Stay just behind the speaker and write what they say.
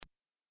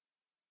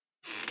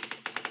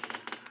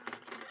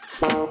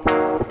Yeah,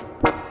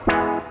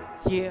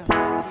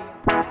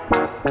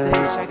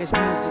 3Chagas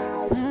Music.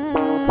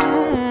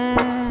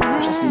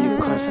 Hercilio,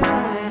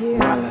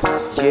 Wallas.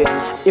 Yeah.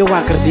 Eu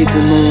acredito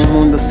num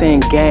mundo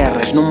sem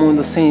guerras, num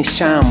mundo sem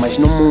chamas,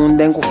 num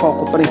mundo em que o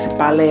foco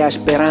principal é a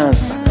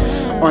esperança,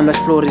 onde as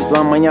flores do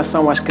amanhã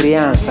são as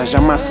crianças. A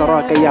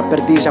maçaroca e a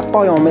perdiz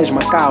apoiam a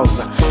mesma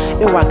causa.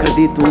 Eu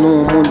acredito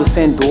num mundo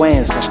sem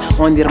doenças,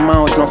 onde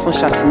irmãos não são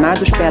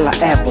chacinados pela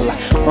ébola,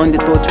 onde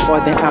todos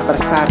podem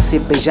abraçar-se,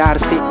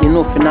 beijar-se e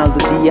no final do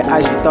dia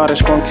as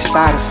vitórias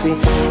conquistar-se.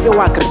 Eu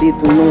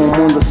acredito num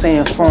mundo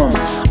sem fome,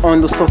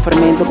 onde o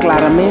sofrimento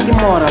claramente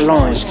mora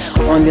longe,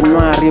 onde não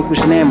há ricos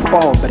nem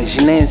pobres,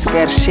 nem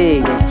sequer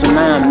cheias,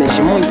 tsunamis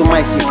e muito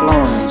mais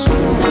ciclones.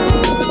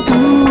 Tu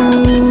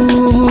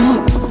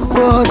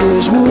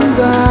podes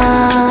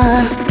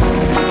mudar,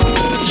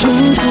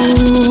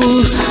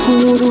 juntos o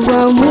mundo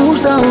vamos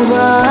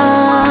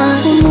salvar.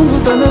 O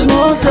mundo tá nas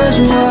nossas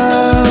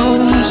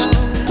mãos.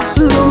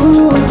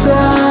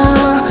 Luta,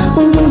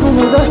 o mundo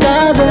muda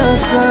cada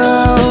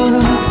ação.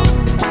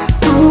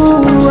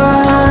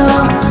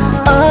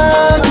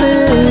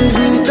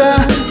 Acredita,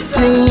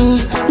 sim,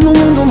 no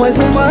mundo mais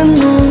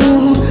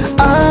humano.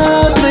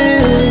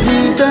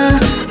 Acredita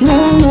no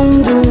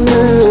mundo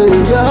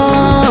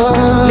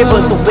melhor.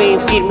 Levanto bem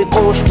firme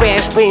com os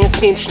pés bem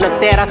assentes na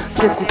terra,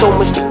 sem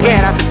sintomas de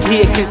guerra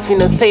e a crise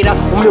financeira.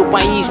 O meu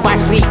país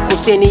mais rico,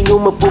 sem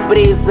nenhuma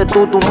pobreza.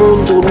 Todo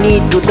mundo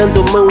unido,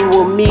 dando mão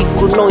ao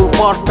amigo. Não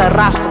importa a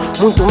raça,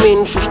 muito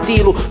menos o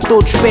estilo.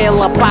 Todos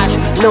pela paz,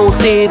 não o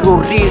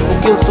terrorismo.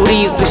 Que um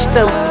sorriso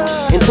estampe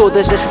em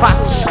todas as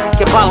faces.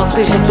 Que a bala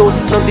seja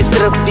doce, não de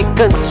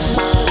traficantes.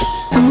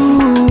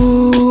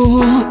 Tu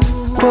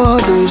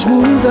podes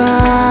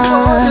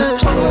mudar,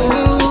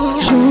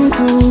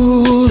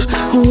 juntos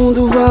o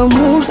mundo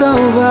vamos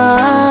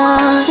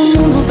salvar. O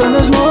mundo tá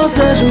nas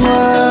nossas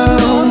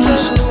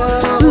mãos.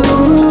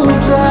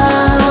 Luta,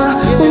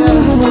 o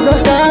mundo muda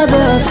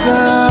cada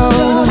ação.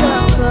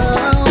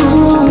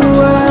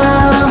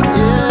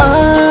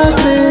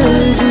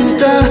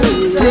 Acredita,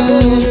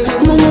 sim,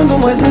 no mundo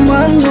mais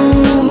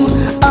humano.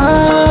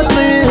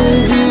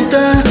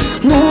 Acredita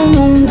no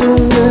mundo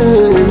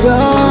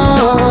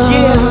melhor.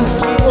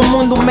 Yeah, um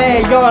mundo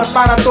melhor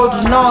para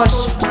todos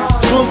nós.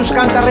 Juntos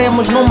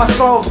cantaremos numa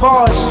só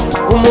voz.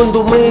 Um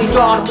mundo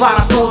melhor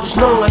para todos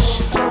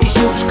nós. E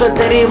juntos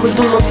cantaremos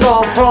numa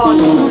só O voz.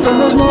 mundo tá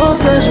nas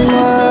nossas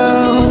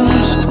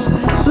mãos.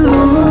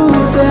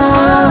 Luta,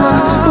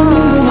 o